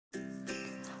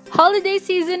holiday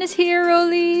season is here,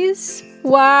 Rollies!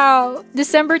 Wow!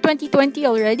 December 2020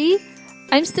 already?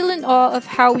 I'm still in awe of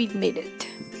how we've made it.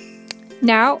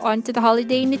 Now, on to the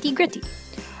holiday nitty-gritty.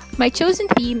 My chosen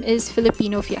theme is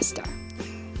Filipino Fiesta.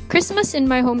 Christmas in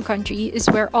my home country is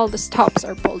where all the stops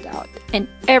are pulled out, and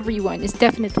everyone is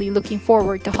definitely looking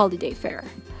forward to holiday fare.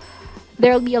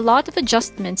 There'll be a lot of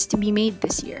adjustments to be made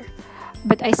this year,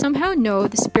 but I somehow know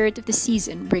the spirit of the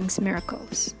season brings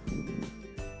miracles.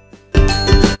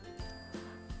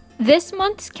 This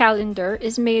month's calendar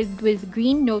is made with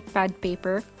green notepad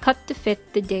paper cut to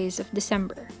fit the days of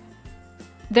December.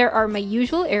 There are my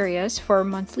usual areas for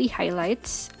monthly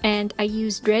highlights, and I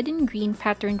used red and green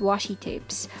patterned washi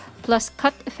tapes, plus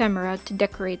cut ephemera to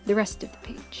decorate the rest of the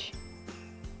page.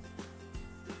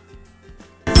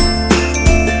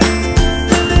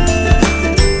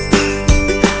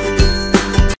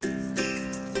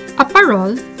 A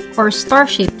parol, or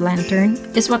star-shaped lantern,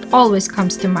 is what always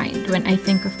comes to mind when I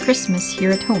think of Christmas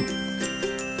here at home.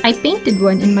 I painted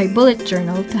one in my bullet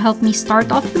journal to help me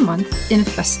start off the month in a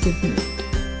festive mood.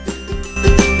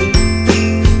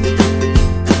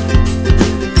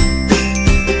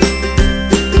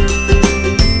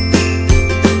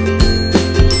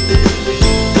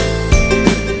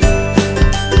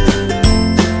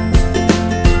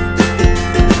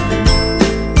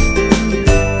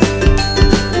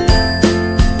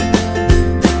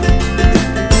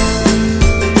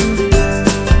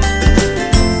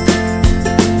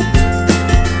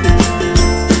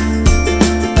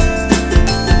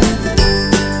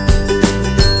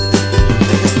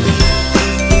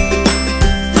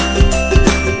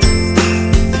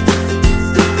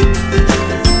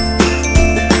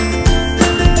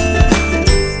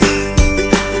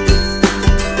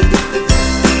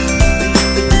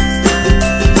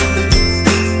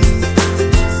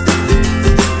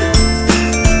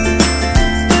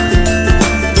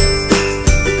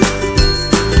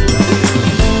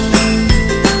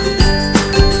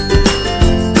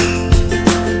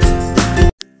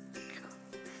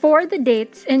 For the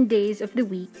dates and days of the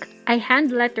week, I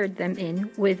hand-lettered them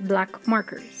in with black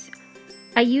markers.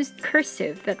 I used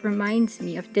cursive that reminds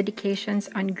me of dedications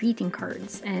on greeting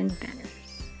cards and banners.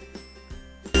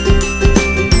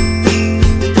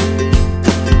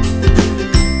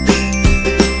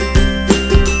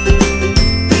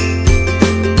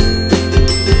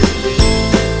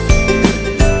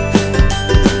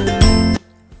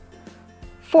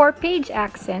 For page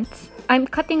accents, I'm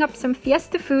cutting up some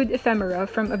Fiesta Food ephemera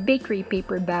from a bakery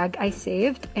paper bag I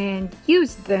saved and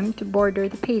used them to border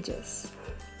the pages.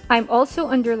 I'm also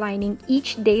underlining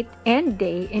each date and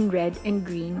day in red and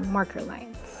green marker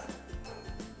lines.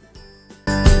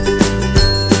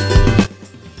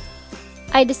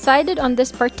 I decided on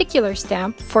this particular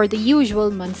stamp for the usual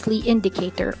monthly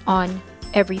indicator on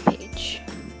every page.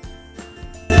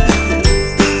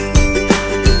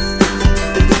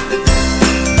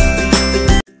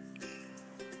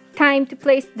 Time to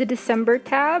place the December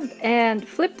tab and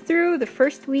flip through the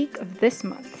first week of this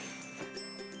month.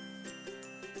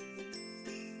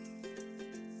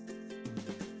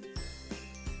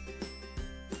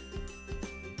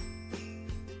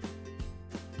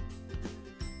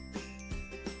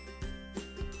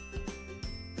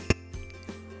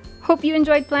 Hope you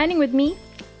enjoyed planning with me.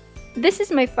 This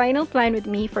is my final plan with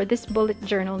me for this bullet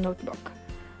journal notebook,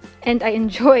 and I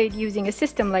enjoyed using a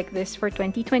system like this for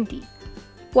 2020.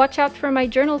 Watch out for my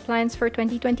journal plans for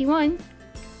 2021.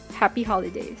 Happy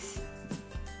holidays!